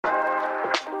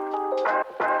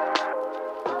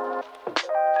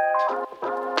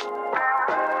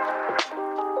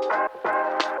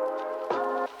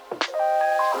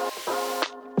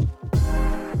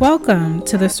Welcome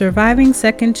to the Surviving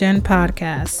Second Gen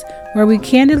podcast, where we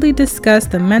candidly discuss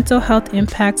the mental health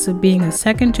impacts of being a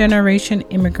second generation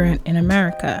immigrant in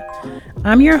America.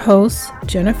 I'm your host,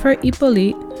 Jennifer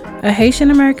Hippolyte, a Haitian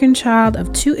American child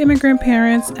of two immigrant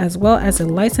parents, as well as a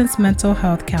licensed mental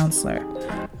health counselor.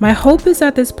 My hope is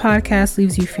that this podcast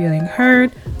leaves you feeling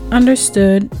heard,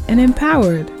 understood, and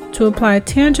empowered to apply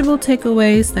tangible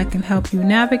takeaways that can help you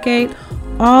navigate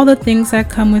all the things that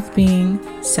come with being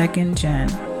second gen.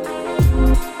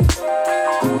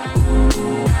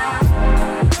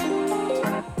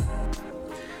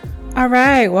 All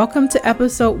right, welcome to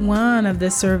episode 1 of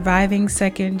the Surviving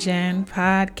Second Gen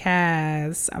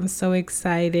podcast. I'm so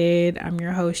excited. I'm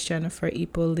your host, Jennifer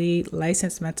Hippolyte,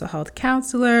 licensed mental health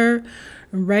counselor,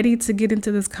 ready to get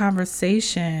into this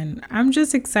conversation. I'm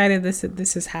just excited this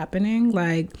is happening.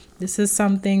 This is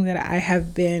something that I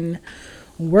have been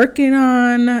working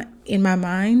on in my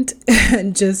mind,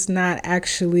 just not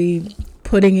actually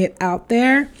putting it out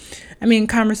there. I mean,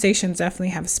 conversations definitely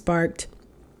have sparked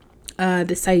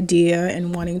this idea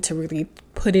and wanting to really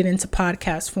put it into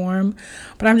podcast form,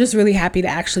 but I'm just really happy to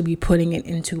actually be putting it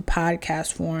into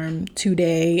podcast form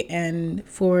today and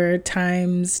for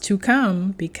times to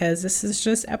come, because this is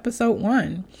just episode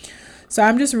 1. So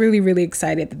I'm just really, really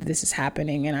excited that this is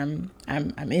happening and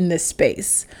I'm in this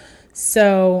space.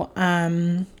 So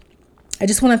I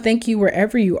just want to thank you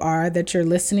wherever you are that you're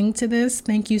listening to this.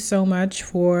 Thank you so much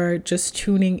for just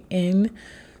tuning in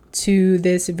to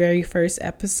this very first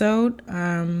episode,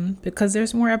 because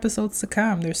there's more episodes to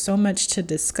come. There's so much to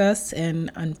discuss and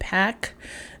unpack,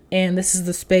 and this is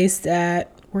the space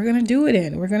that we're going to do it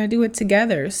in. We're going to do it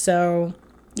together. So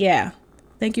yeah,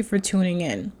 thank you for tuning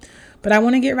in. But I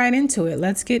want to get right into it.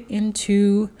 Let's get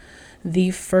into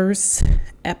the first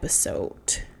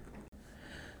episode.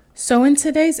 So in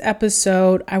today's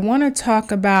episode, I want to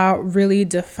talk about really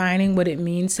defining what it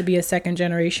means to be a second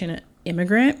generation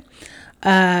immigrant.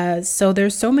 So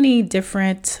there's so many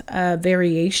different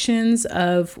variations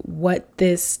of what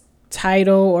this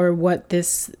title or what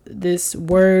this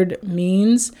word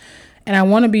means. And I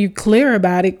want to be clear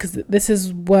about it because this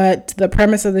is what the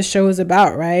premise of the show is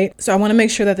about, right? So I want to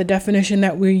make sure that the definition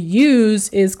that we use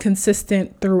is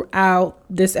consistent throughout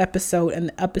this episode and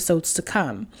the episodes to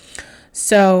come.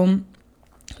 So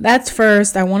that's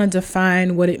first. I want to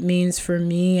define what it means for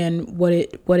me and what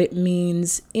it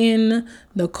means in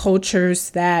the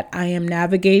cultures that I am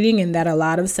navigating and that a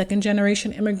lot of second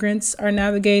generation immigrants are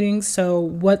navigating. So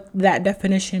what that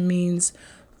definition means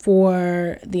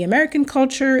for the American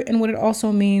culture and what it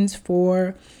also means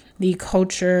for the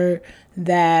culture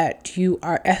that you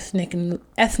are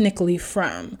ethnically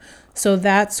from. So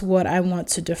that's what I want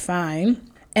to define.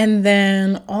 And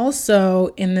then also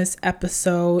in this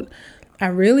episode, I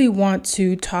really want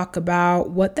to talk about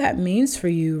what that means for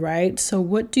you, right? So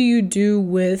what do you do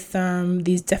with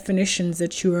these definitions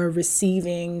that you are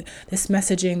receiving, this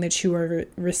messaging that you are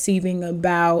receiving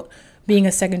about being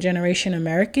a second generation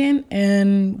American,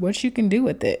 and what you can do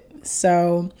with it?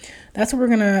 So that's what we're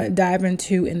going to dive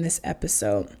into in this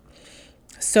episode.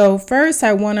 So first,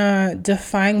 I want to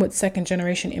define what second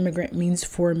generation immigrant means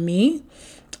for me.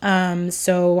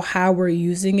 So how we're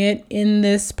using it in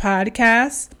this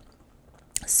podcast.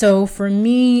 So for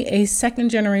me, a second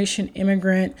generation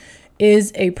immigrant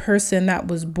is a person that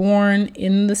was born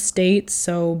in the States,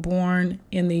 so born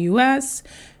in the US,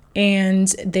 and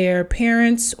their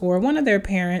parents or one of their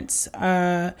parents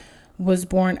was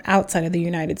born outside of the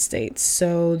United States.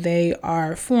 So they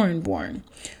are foreign born.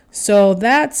 So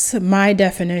that's my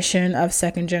definition of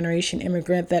second generation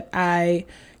immigrant that I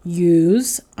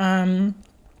use.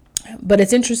 But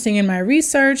it's interesting, in my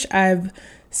research, I've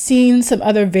seen some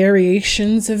other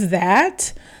variations of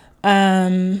that.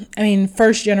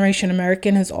 First generation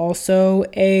American is also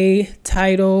a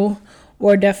title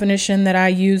or definition that I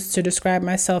use to describe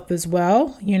myself as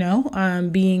well,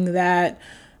 being that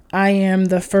I am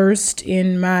the first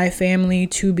in my family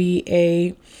to be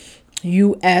a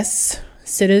U.S.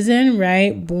 citizen,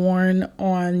 right? Born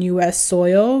on U.S.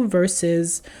 soil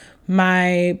versus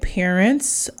my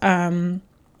parents,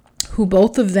 who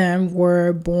both of them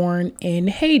were born in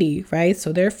Haiti, right?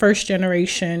 So they're first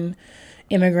generation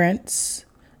immigrants,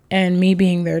 and me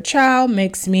being their child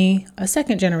makes me a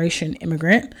second generation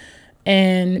immigrant,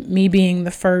 and me being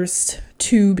the first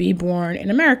to be born in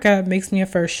America makes me a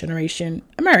first generation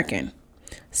American.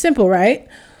 Simple, right?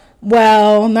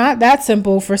 Well, not that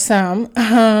simple for some.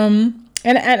 And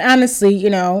honestly,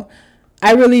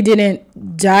 I really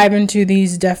didn't dive into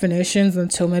these definitions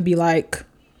until maybe like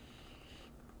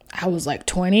I was like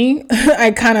 20.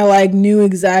 I kind of like knew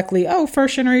exactly, oh,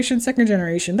 first generation, second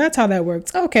generation. That's how that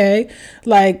works. Okay.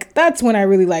 Like that's when I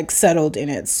really like settled in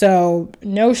it. So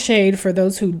no shade for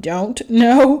those who don't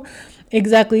know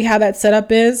exactly how that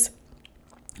setup is.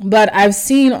 But I've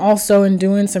seen also in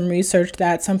doing some research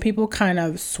that some people kind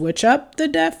of switch up the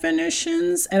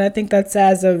definitions. And I think that's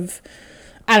as of,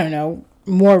 I don't know,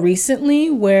 more recently,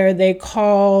 where they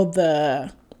call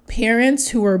the parents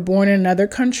who were born in another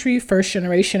country first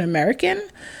generation American.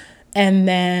 And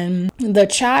then the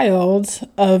child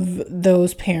of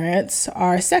those parents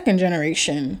are second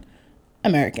generation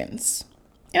Americans.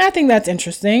 And I think that's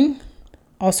interesting.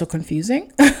 Also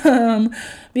confusing.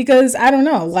 Because I don't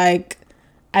know, like,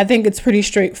 I think it's pretty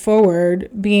straightforward,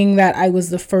 being that I was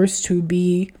the first to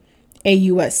be a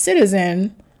U.S.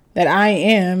 citizen, that I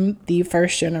am the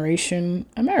first generation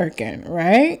American,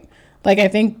 right? Like, I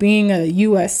think being a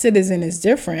U.S. citizen is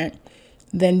different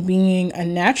than being a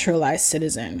naturalized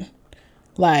citizen.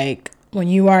 Like, when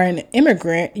you are an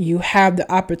immigrant, you have the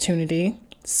opportunity,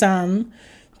 some,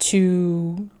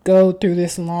 to go through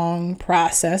this long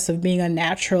process of being a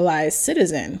naturalized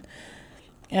citizen.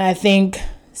 And I think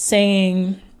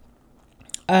saying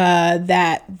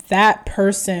that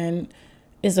person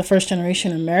is a first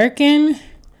generation American,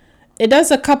 it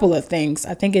does a couple of things.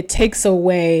 I think it takes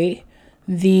away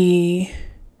the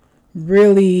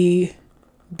really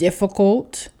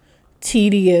difficult,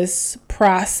 tedious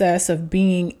process of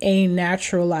being a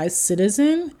naturalized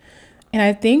citizen. And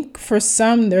I think for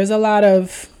some, there's a lot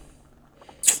of,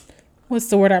 what's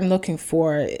the word I'm looking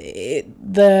for?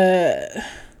 The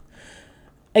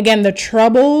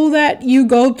trouble that you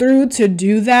go through to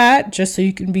do that just so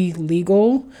you can be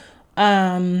legal.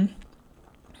 I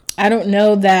don't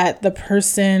know that the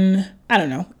person, I don't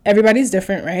know. Everybody's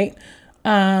different, right?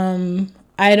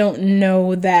 I don't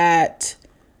know that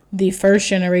the first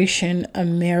generation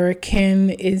American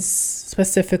is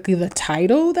specifically the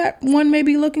title that one may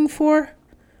be looking for.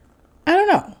 I don't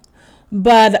know.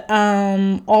 But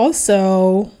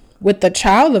also with the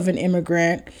child of an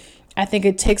immigrant, I think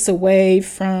it takes away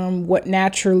from what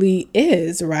naturally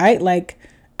is, right? Like,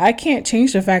 I can't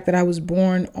change the fact that I was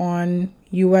born on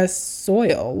U.S.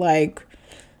 soil. Like,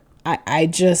 I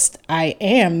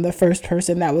am the first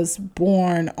person that was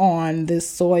born on this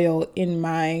soil in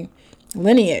my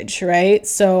lineage, right?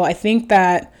 So I think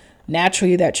that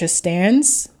naturally that just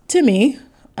stands to me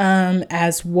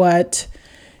as what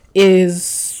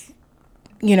is,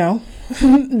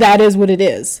 that is what it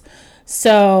is.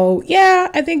 So yeah,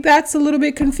 I think that's a little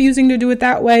bit confusing to do it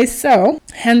that way. So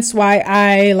hence why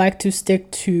I like to stick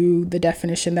to the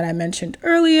definition that I mentioned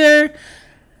earlier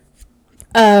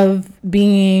of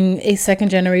being a second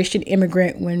generation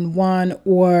immigrant when one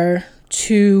or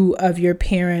two of your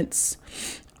parents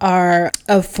are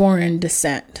of foreign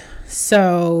descent.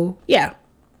 So yeah,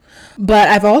 but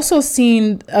I've also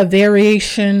seen a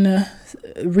variation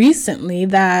recently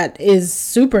that is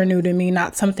super new to me,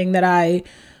 not something that I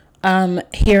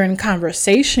here in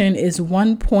conversation, is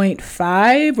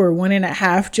 1.5 or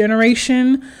 1.5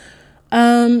 generation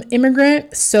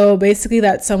immigrant. So basically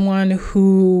that's someone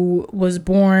who was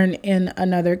born in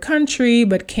another country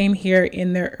but came here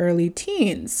in their early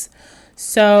teens.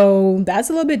 So that's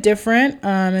a little bit different.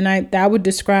 And that would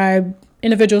describe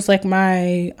individuals like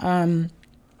my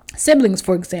siblings,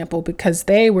 for example, because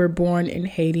they were born in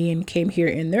Haiti and came here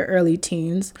in their early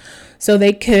teens. So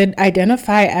they could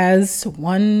identify as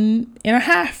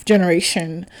 1.5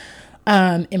 generation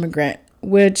immigrant,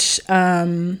 which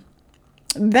that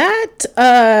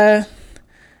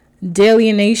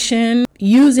delineation,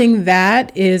 using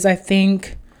that is, I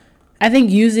think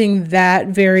using that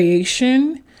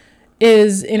variation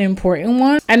is an important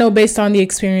one. I know based on the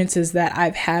experiences that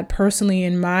I've had personally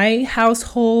in my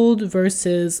household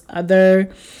versus other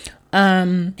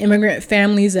immigrant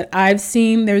families that I've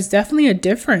seen, there's definitely a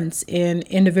difference in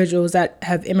individuals that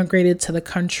have immigrated to the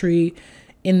country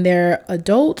in their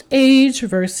adult age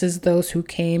versus those who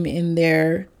came in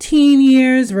their teen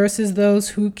years versus those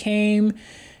who came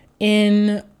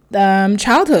in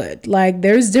childhood. Like,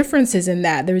 there's differences in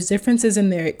that. There's differences in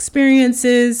their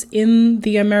experiences in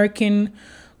the American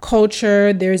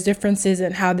culture. There's differences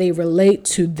in how they relate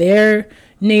to their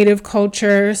native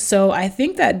culture. So I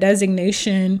think that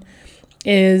designation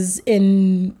is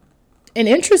an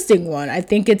interesting one. I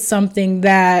think it's something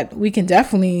that we can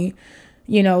definitely,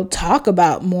 talk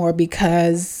about more,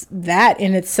 because that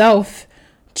in itself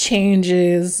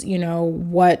changes,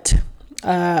 what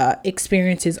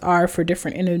experiences are for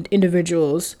different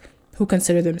individuals who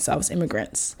consider themselves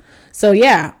immigrants. So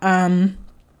yeah,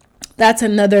 that's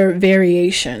another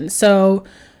variation. So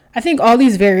I think all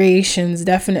these variations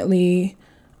definitely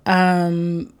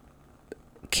can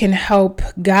help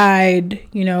guide,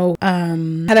 how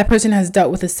that person has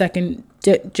dealt with a second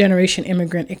generation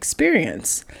immigrant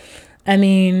experience. I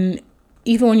mean,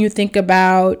 even when you think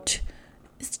about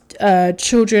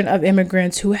children of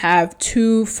immigrants who have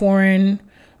two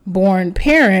foreign-born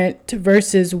parent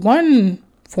versus one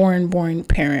foreign-born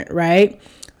parent, right?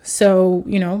 So,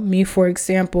 me, for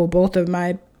example, both of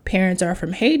my parents are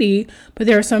from Haiti, but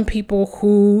there are some people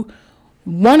who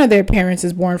one of their parents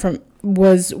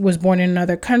was born in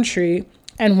another country,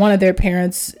 and one of their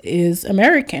parents is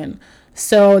American.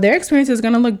 So their experience is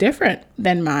going to look different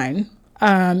than mine,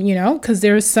 because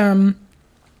there's some,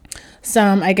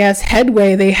 I guess,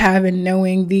 headway they have in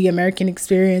knowing the American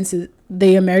experience, or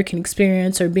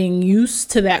being used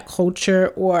to that culture,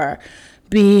 or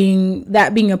being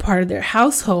a part of their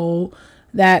household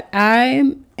that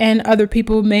I and other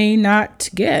people may not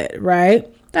get, right?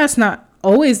 That's not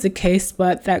always the case,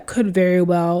 but that could very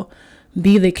well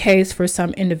be the case for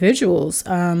some individuals.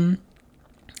 And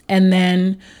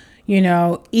then,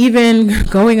 even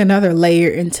going another layer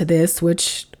into this,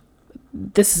 which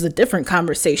this is a different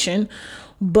conversation,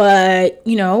 but,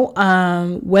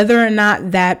 whether or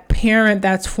not that parent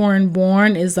that's foreign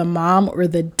born is the mom or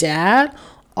the dad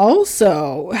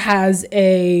also has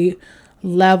a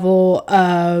level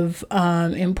of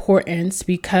importance,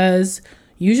 because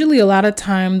usually a lot of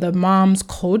time the mom's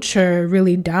culture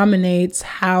really dominates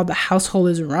how the household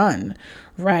is run,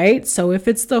 right? So if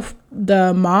it's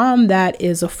the mom that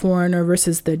is a foreigner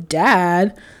versus the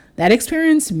dad, that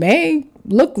experience may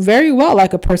look very well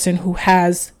like a person who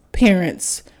has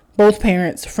both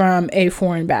parents from a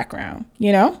foreign background,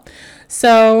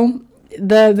 So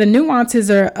the nuances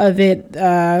of it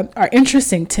are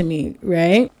interesting to me,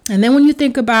 right? And then when you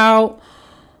think about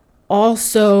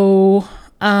also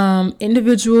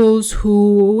individuals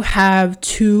who have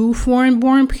two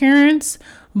foreign-born parents,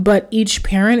 but each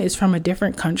parent is from a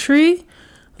different country,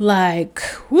 like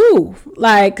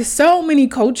so many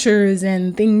cultures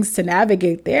and things to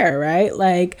navigate there, right?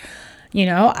 Like,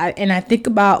 I think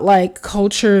about like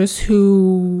cultures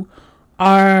who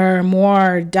are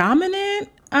more dominant.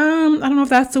 I don't know if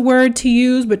that's the word to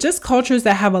use, but just cultures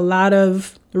that have a lot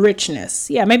of richness.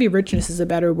 Yeah, maybe richness is a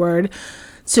better word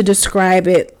to describe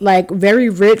it, like very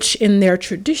rich in their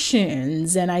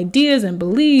traditions and ideas and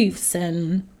beliefs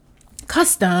and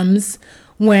customs.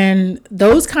 When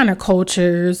those kind of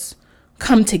cultures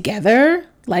come together,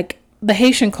 like the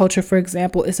Haitian culture, for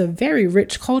example, is a very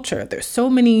rich culture. There's so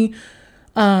many,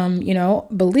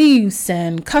 beliefs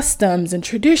and customs and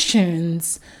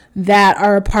traditions that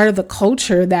are a part of the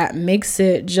culture that makes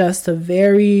it just a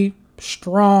very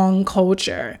strong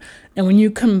culture. And when you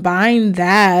combine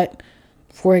that,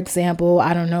 for example,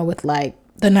 I don't know, with like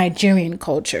the Nigerian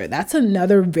culture, that's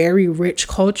another very rich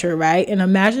culture, right? And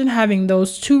imagine having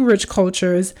those two rich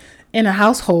cultures in a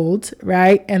household,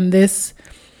 right? And this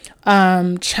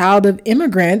child of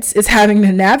immigrants is having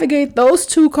to navigate those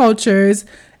two cultures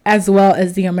as well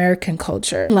as the American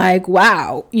culture. Like,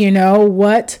 wow,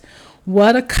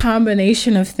 what a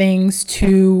combination of things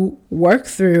to work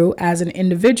through as an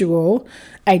individual,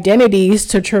 identities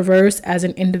to traverse as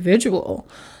an individual.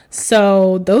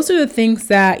 So those are the things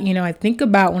that, I think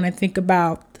about when I think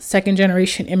about second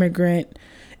generation immigrant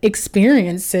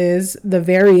experiences, the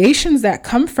variations that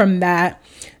come from that,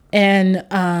 and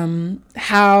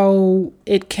how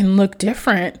it can look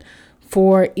different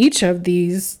for each of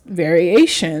these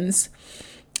variations.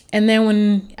 And then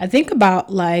when I think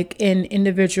about like an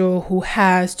individual who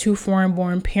has two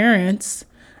foreign-born parents,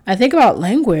 I think about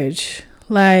language.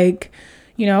 Like,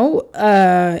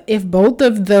 if both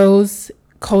of those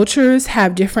cultures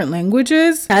have different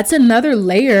languages, that's another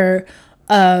layer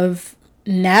of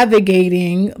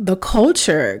navigating the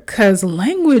culture, because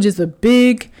language is a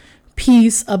big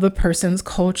piece of a person's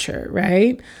culture,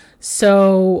 right?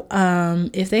 So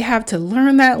if they have to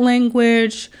learn that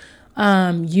language,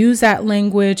 use that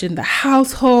language in the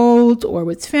household or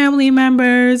with family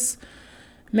members,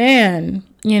 man,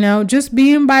 just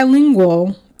being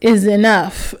bilingual is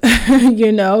enough,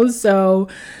 so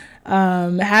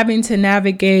having to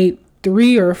navigate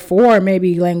 3 or 4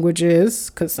 maybe languages,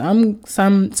 because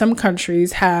some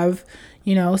countries have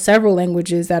several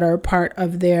languages that are part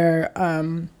of their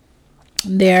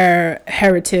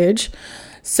heritage.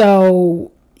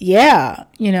 So yeah,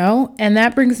 and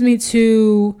that brings me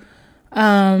to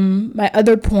my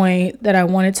other point that I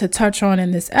wanted to touch on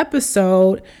in this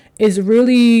episode is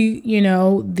really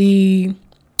the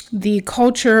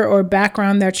culture or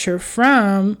background that you're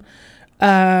from,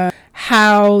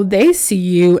 how they see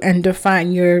you and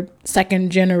define your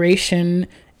second generation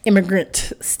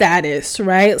immigrant status,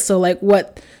 right? So like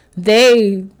what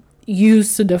they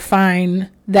use to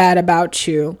define that about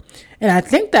you. And I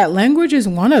think that language is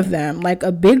one of them, like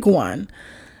a big one.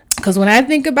 Because when I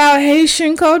think about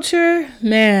Haitian culture,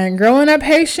 man, growing up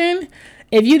Haitian,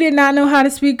 if you did not know how to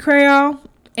speak Creole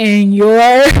and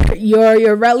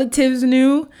your relatives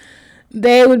knew,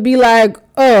 they would be like,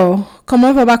 oh,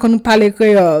 comment va pas parler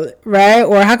Creole, right?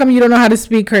 Or how come you don't know how to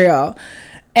speak Creole?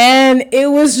 And it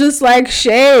was just like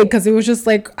shade, because it was just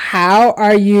like, how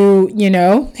are you,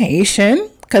 Haitian?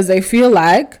 Because they feel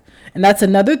like, and that's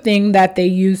another thing that they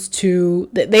use to,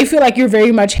 they feel like you're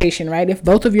very much Haitian, right? If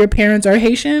both of your parents are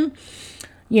Haitian,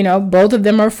 both of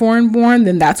them are foreign born,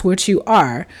 then that's what you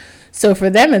are. So for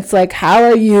them, it's like, how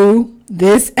are you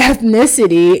this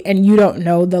ethnicity and you don't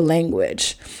know the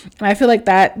language? And I feel like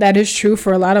that is true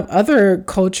for a lot of other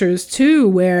cultures too,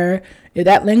 where if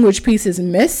that language piece is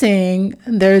missing,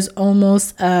 there's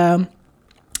almost a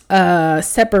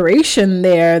separation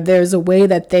there. There's a way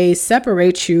that they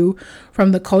separate you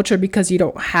from the culture because you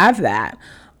don't have that.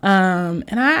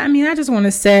 And I just want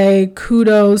to say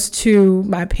kudos to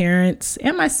my parents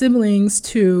and my siblings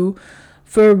too,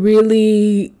 for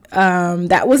really,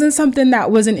 that wasn't something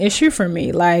that was an issue for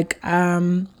me. Like,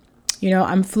 I'm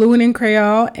fluent in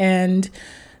Creole, and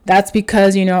that's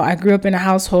because, I grew up in a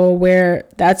household where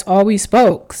that's all we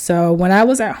spoke. So when I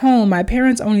was at home, my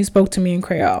parents only spoke to me in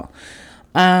Creole.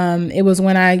 It was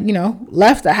when I,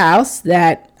 left the house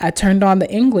that I turned on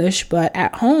the English, but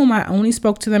at home I only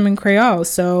spoke to them in Creole.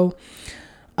 So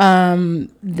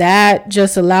that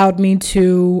just allowed me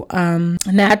to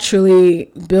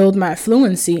naturally build my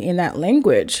fluency in that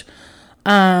language.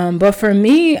 But for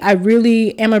me, I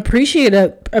really am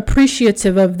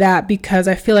appreciative of that, because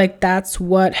I feel like that's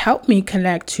what helped me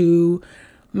connect to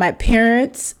my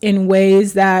parents in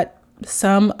ways that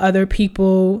some other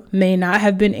people may not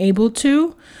have been able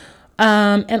to,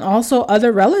 and also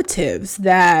other relatives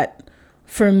that,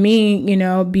 for me,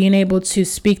 being able to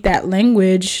speak that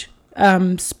language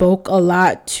spoke a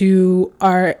lot to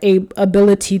our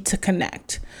ability to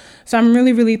connect. So I'm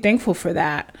really, really thankful for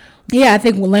that. Yeah, I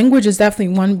think language is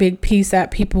definitely one big piece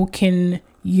that people can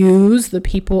use, the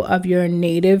people of your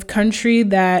native country,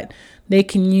 that they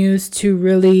can use to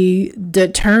really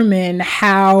determine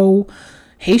how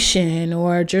Haitian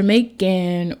or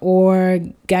Jamaican or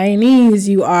Guyanese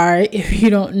you are if you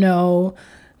don't know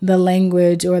the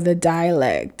language or the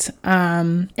dialect.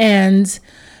 And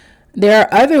there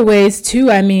are other ways too.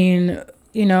 I mean,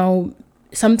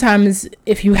 sometimes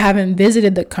if you haven't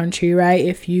visited the country, right?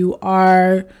 If you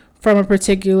are from a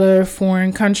particular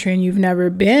foreign country and you've never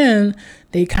been,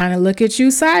 they kind of look at you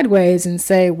sideways and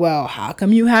say, well, how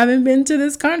come you haven't been to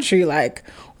this country? Like,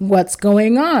 what's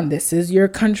going on? This is your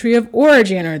country of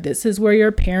origin, or this is where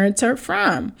your parents are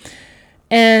from.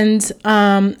 And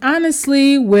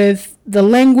honestly, with the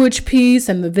language piece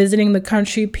and the visiting the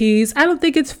country piece, I don't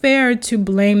think it's fair to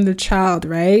blame the child,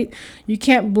 right? You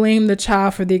can't blame the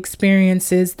child for the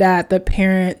experiences that the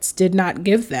parents did not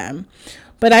give them.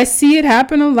 But I see it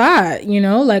happen a lot,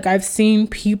 like I've seen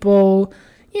people,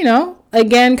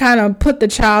 again, kind of put the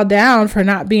child down for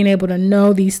not being able to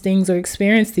know these things or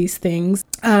experience these things.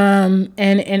 And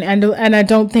I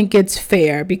don't think it's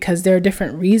fair, because there are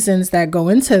different reasons that go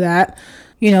into that.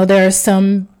 There are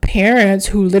some parents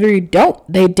who literally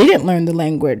didn't learn the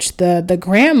language. The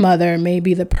grandmother may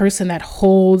be the person that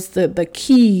holds the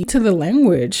key to the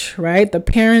language, right? The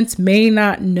parents may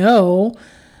not know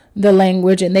the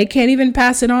language, and they can't even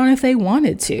pass it on if they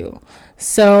wanted to.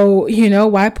 So,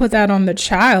 why put that on the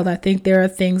child? I think there are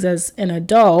things as an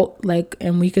adult,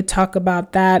 and we could talk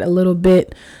about that a little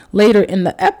bit later in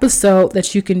the episode,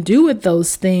 that you can do with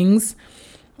those things.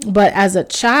 But as a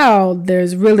child,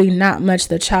 there's really not much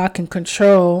the child can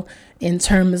control in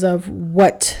terms of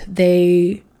what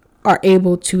they are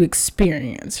able to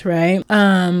experience, right?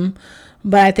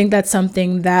 But I think that's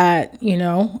something that,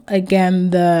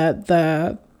 again,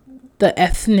 the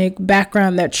ethnic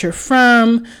background that you're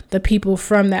from, the people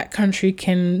from that country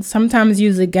can sometimes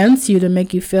use against you to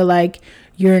make you feel like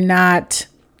you're not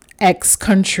X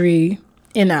country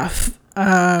enough.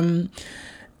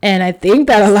 And I think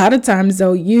that a lot of times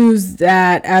they'll use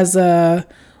that as a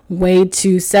way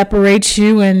to separate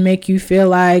you and make you feel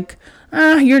like,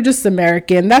 you're just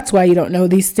American. That's why you don't know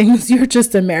these things. You're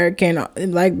just American.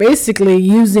 Like basically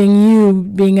using you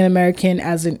being an American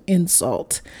as an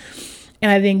insult. And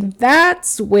I think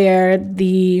that's where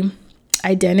the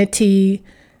identity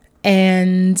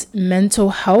and mental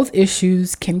health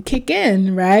issues can kick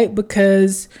in, right?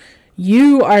 Because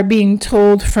you are being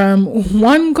told from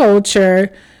one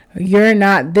culture you're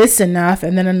not this enough.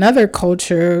 And then another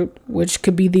culture, which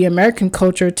could be the American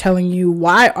culture, telling you,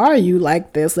 why are you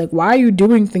like this? Like, why are you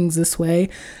doing things this way?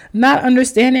 Not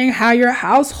understanding how your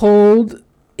household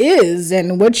is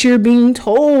and what you're being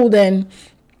told and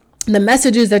the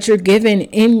messages that you're given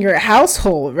in your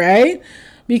household, right?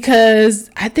 Because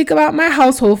I think about my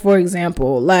household, for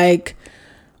example, like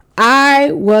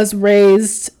I was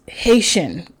raised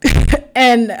Haitian.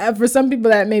 And for some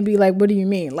people that may be like, what do you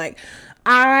mean? Like,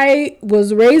 I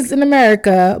was raised in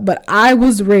America, but I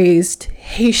was raised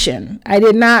Haitian. I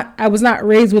was not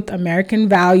raised with American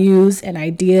values and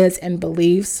ideas and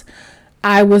beliefs.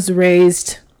 I was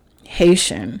raised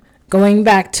Haitian. Going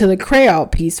back to the Creole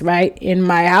piece, right? In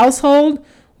my household,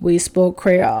 we spoke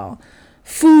Creole.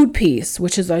 Food piece,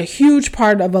 which is a huge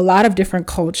part of a lot of different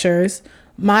cultures.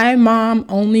 My mom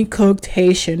only cooked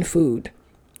Haitian food.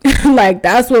 Like,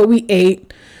 that's what we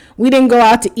ate. We didn't go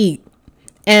out to eat.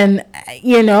 And,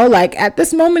 like at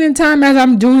this moment in time, as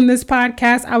I'm doing this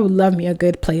podcast, I would love me a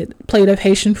good plate of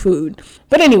Haitian food.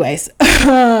 But anyways,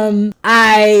 but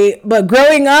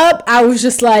growing up, I was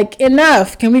just like,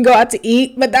 enough. Can we go out to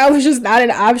eat? But that was just not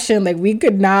an option. Like, we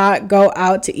could not go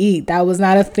out to eat. That was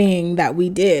not a thing that we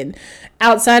did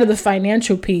outside of the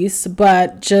financial piece,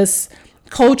 but just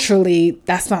culturally,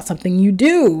 that's not something you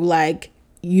do. Like,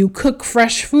 you cook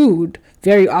fresh food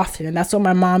very often. And that's what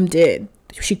my mom did.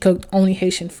 She cooked only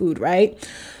Haitian food, right?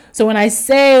 So when I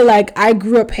say like I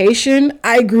grew up Haitian,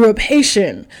 I grew up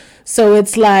Haitian. So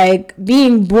it's like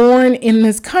being born in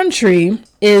this country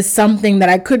is something that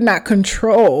I could not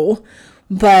control,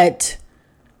 but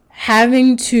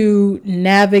having to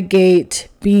navigate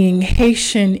being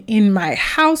Haitian in my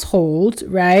household,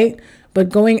 right? But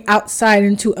going outside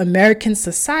into American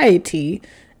society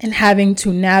and having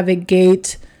to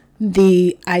navigate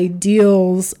the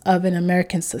ideals of an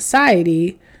American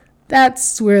society,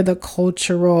 that's where the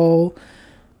cultural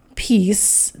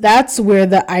piece, that's where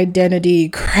the identity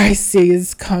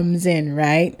crisis comes in,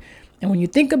 right? And when you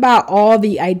think about all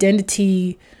the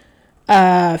identity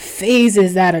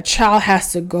phases that a child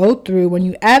has to go through, when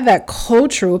you add that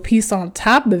cultural piece on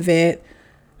top of it,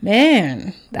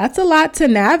 man, that's a lot to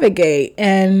navigate.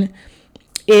 And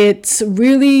it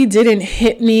really didn't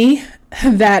hit me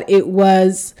that it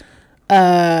was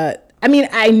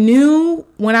I knew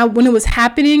when it was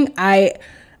happening, I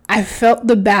felt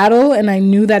the battle and I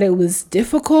knew that it was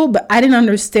difficult, but I didn't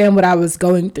understand what I was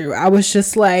going through. I was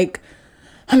just like,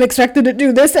 I'm expected to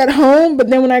do this at home, but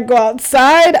then when I go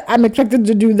outside, I'm expected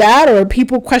to do that, or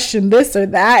people question this or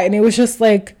that. And it was just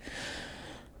like,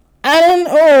 I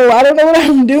don't know what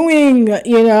I'm doing,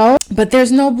 but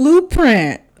there's no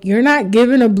blueprint. You're not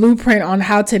given a blueprint on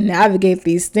how to navigate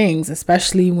these things,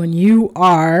 especially when you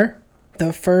are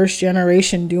the first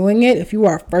generation doing it. If you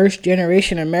are first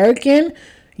generation American,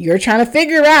 you're trying to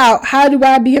figure out, how do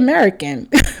I be American?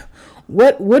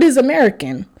 What is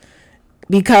American?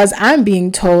 Because I'm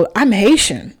being told I'm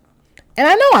Haitian. And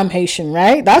I know I'm Haitian,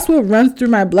 right? That's what runs through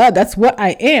my blood. That's what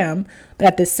I am. But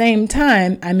at the same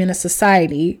time, I'm in a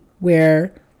society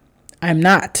where I'm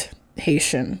not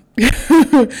Haitian.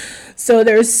 So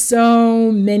there's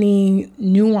so many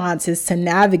nuances to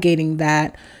navigating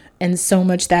that, and so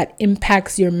much that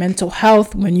impacts your mental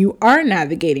health when you are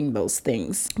navigating those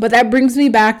things. But that brings me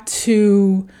back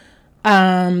to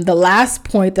the last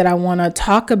point that I want to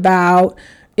talk about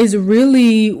is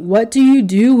really, what do you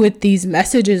do with these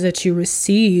messages that you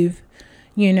receive,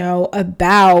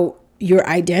 about your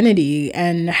identity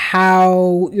and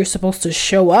how you're supposed to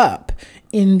show up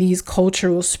in these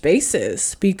cultural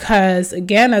spaces? Because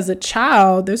again, as a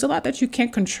child, there's a lot that you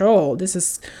can't control.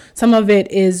 Some of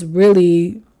it is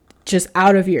really just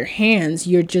out of your hands.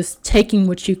 You're just taking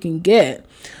what you can get.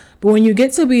 But when you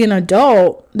get to be an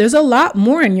adult, there's a lot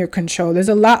more in your control. There's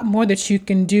a lot more that you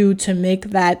can do to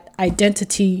make that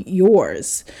identity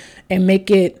yours and make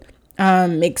it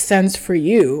make sense for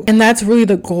you. And that's really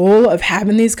the goal of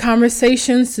having these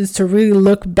conversations, is to really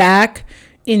look back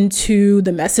into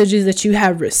the messages that you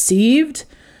have received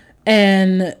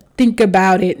and think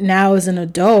about it now as an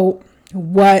adult,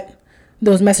 what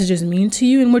those messages mean to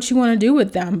you and what you want to do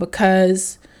with them.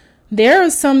 Because there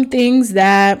are some things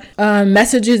that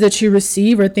messages that you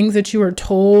receive or things that you are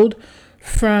told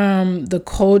from the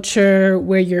culture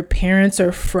where your parents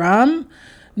are from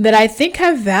that I think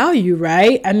have value,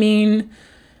 right? I mean,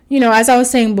 as I was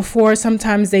saying before,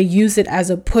 sometimes they use it as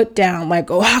a put down,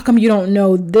 like, oh, how come you don't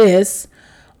know this?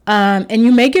 And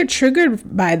you may get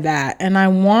triggered by that. And I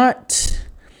want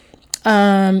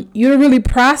you to really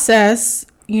process,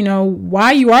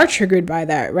 why you are triggered by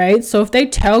that, right? So if they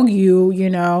tell you,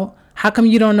 How come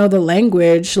you don't know the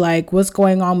language? Like, what's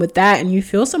going on with that? And you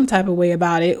feel some type of way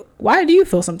about it. Why do you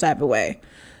feel some type of way?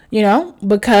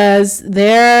 Because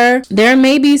there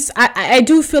may be, I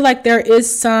do feel like there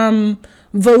is some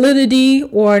validity,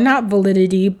 or not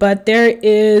validity, but there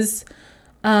is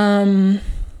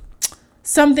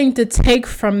something to take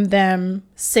from them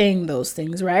saying those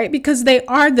things, right? Because they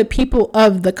are the people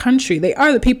of the country. They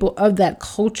are the people of that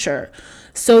culture.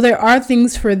 So there are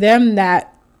things for them that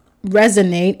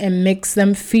resonate and makes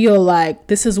them feel like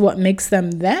this is what makes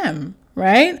them them,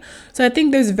 right? So I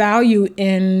think there's value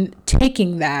in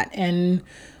taking that and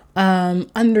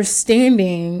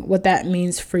understanding what that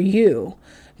means for you.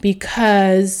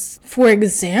 Because, for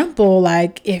example,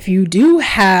 like if you do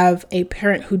have a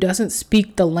parent who doesn't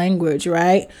speak the language,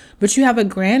 right? But you have a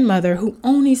grandmother who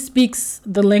only speaks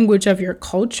the language of your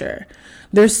culture.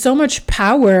 There's so much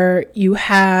power you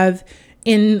have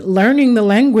in learning the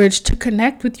language to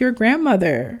connect with your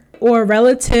grandmother or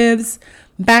relatives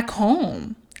back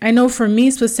home. I know for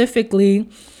me specifically,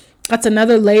 that's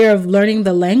another layer of learning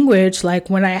the language.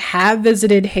 Like when I have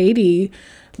visited Haiti,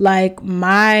 like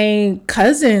my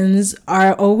cousins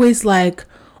are always like,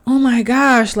 oh my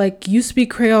gosh, like you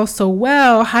speak Creole so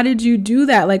well. How did you do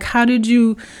that? Like, how did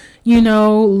you,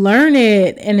 learn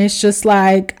it? And it's just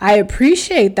like, I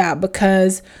appreciate that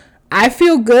because I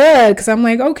feel good because I'm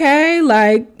like, okay,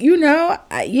 like,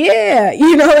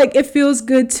 like it feels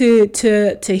good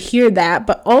to hear that.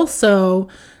 But also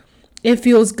it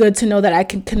feels good to know that I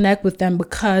can connect with them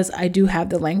because I do have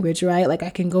the language, right? Like I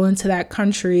can go into that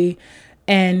country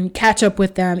and catch up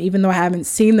with them, even though I haven't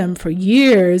seen them for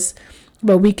years,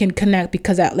 but we can connect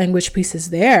because that language piece is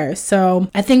there. So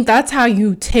I think that's how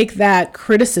you take that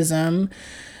criticism,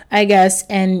 I guess,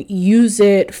 and use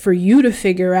it for you to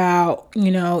figure out,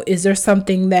 is there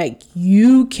something that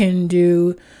you can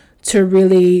do to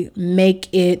really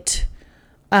make it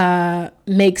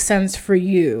make sense for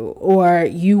you, or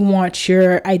you want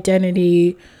your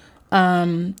identity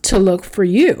to look for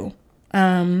you.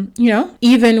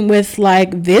 Even with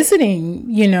like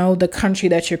visiting, the country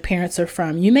that your parents are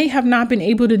from, you may have not been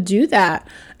able to do that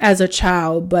as a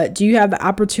child, but do you have the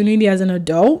opportunity as an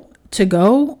adult to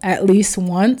go at least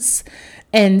once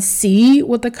and see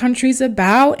what the country's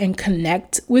about and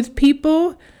connect with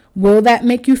people? Will that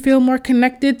make you feel more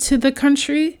connected to the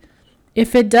country?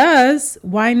 If it does,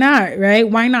 why not, right?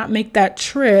 Why not make that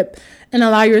trip and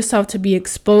allow yourself to be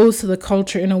exposed to the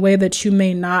culture in a way that you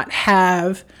may not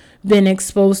have been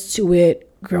exposed to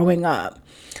it growing up?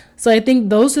 So I think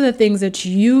those are the things that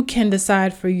you can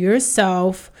decide for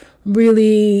yourself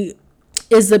really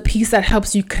is the piece that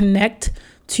helps you connect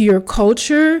to your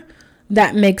culture,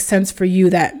 that makes sense for you,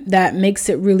 that makes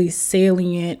it really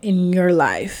salient in your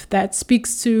life, that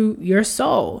speaks to your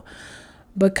soul.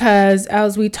 Because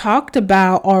as we talked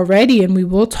about already, and we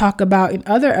will talk about in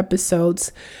other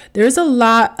episodes, there's a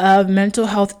lot of mental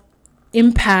health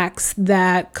impacts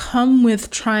that come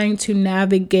with trying to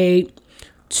navigate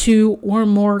two or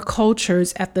more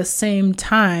cultures at the same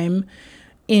time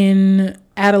in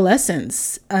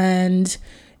adolescence. And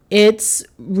it's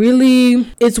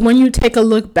when you take a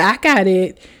look back at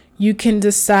it, you can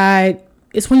decide,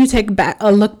 it's when you take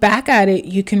a look back at it,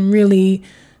 you can really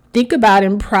think about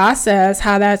and process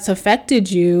how that's affected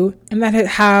you, and that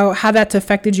how that's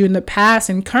affected you in the past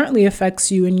and currently affects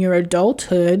you in your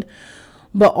adulthood,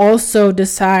 but also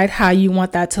decide how you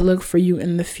want that to look for you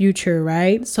in the future,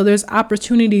 right? So there's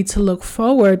opportunity to look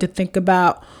forward, to think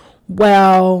about,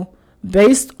 well,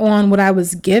 based on what I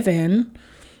was given,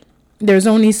 there's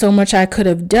only so much I could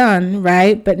have done,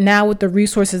 right? But now with the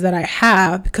resources that I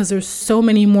have, because there's so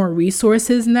many more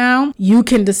resources now, you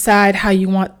can decide how you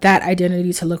want that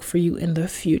identity to look for you in the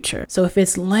future. So if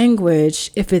it's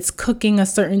language, if it's cooking a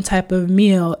certain type of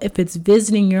meal, if it's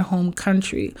visiting your home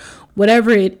country, whatever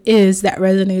it is that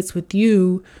resonates with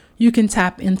you, you can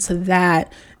tap into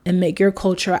that and make your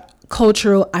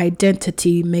cultural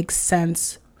identity make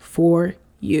sense for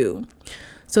you.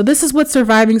 So this is what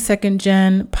Surviving Second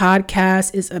Gen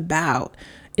podcast is about.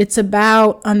 It's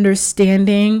about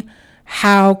understanding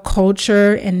how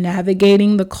culture and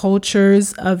navigating the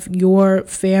cultures of your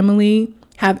family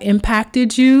have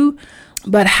impacted you,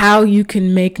 but how you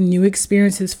can make new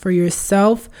experiences for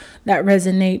yourself that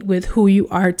resonate with who you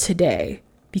are today.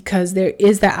 Because there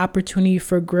is that opportunity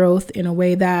for growth in a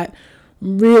way that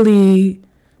really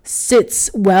sits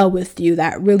well with you,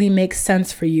 that really makes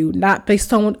sense for you, not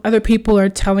based on what other people are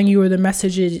telling you or the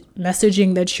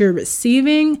messaging that you're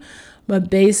receiving, but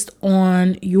based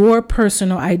on your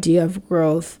personal idea of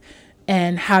growth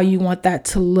and how you want that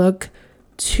to look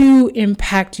to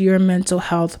impact your mental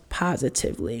health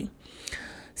positively.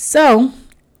 So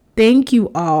Thank you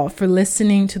all for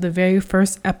listening to the very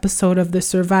first episode of the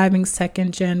Surviving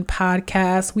Second Gen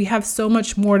podcast. We have so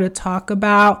much more to talk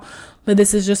about, but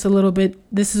this is just a little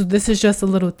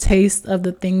taste of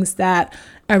the things that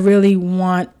I really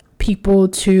want people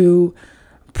to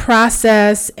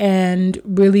process and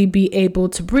really be able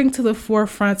to bring to the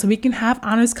forefront so we can have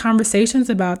honest conversations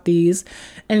about these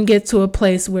and get to a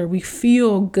place where we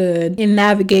feel good in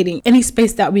navigating any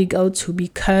space that we go to,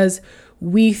 because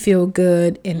we feel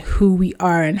good in who we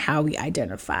are and how we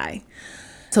identify.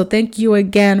 So thank you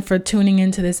again for tuning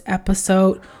into this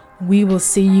episode. We will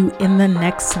see you in the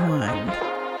next one.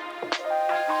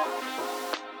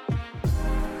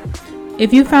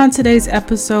 If you found today's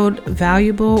episode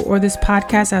valuable, or this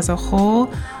podcast as a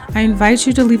whole, I invite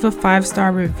you to leave a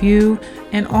 5-star review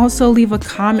and also leave a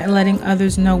comment letting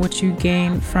others know what you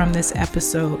gained from this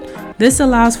episode. This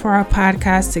allows for our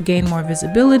podcast to gain more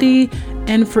visibility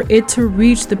and for it to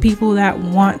reach the people that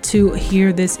want to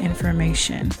hear this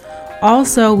information.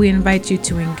 Also, we invite you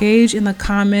to engage in the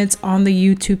comments on the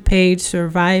YouTube page,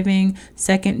 Surviving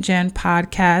Second Gen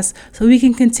Podcast, so we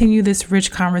can continue this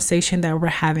rich conversation that we're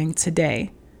having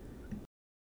today.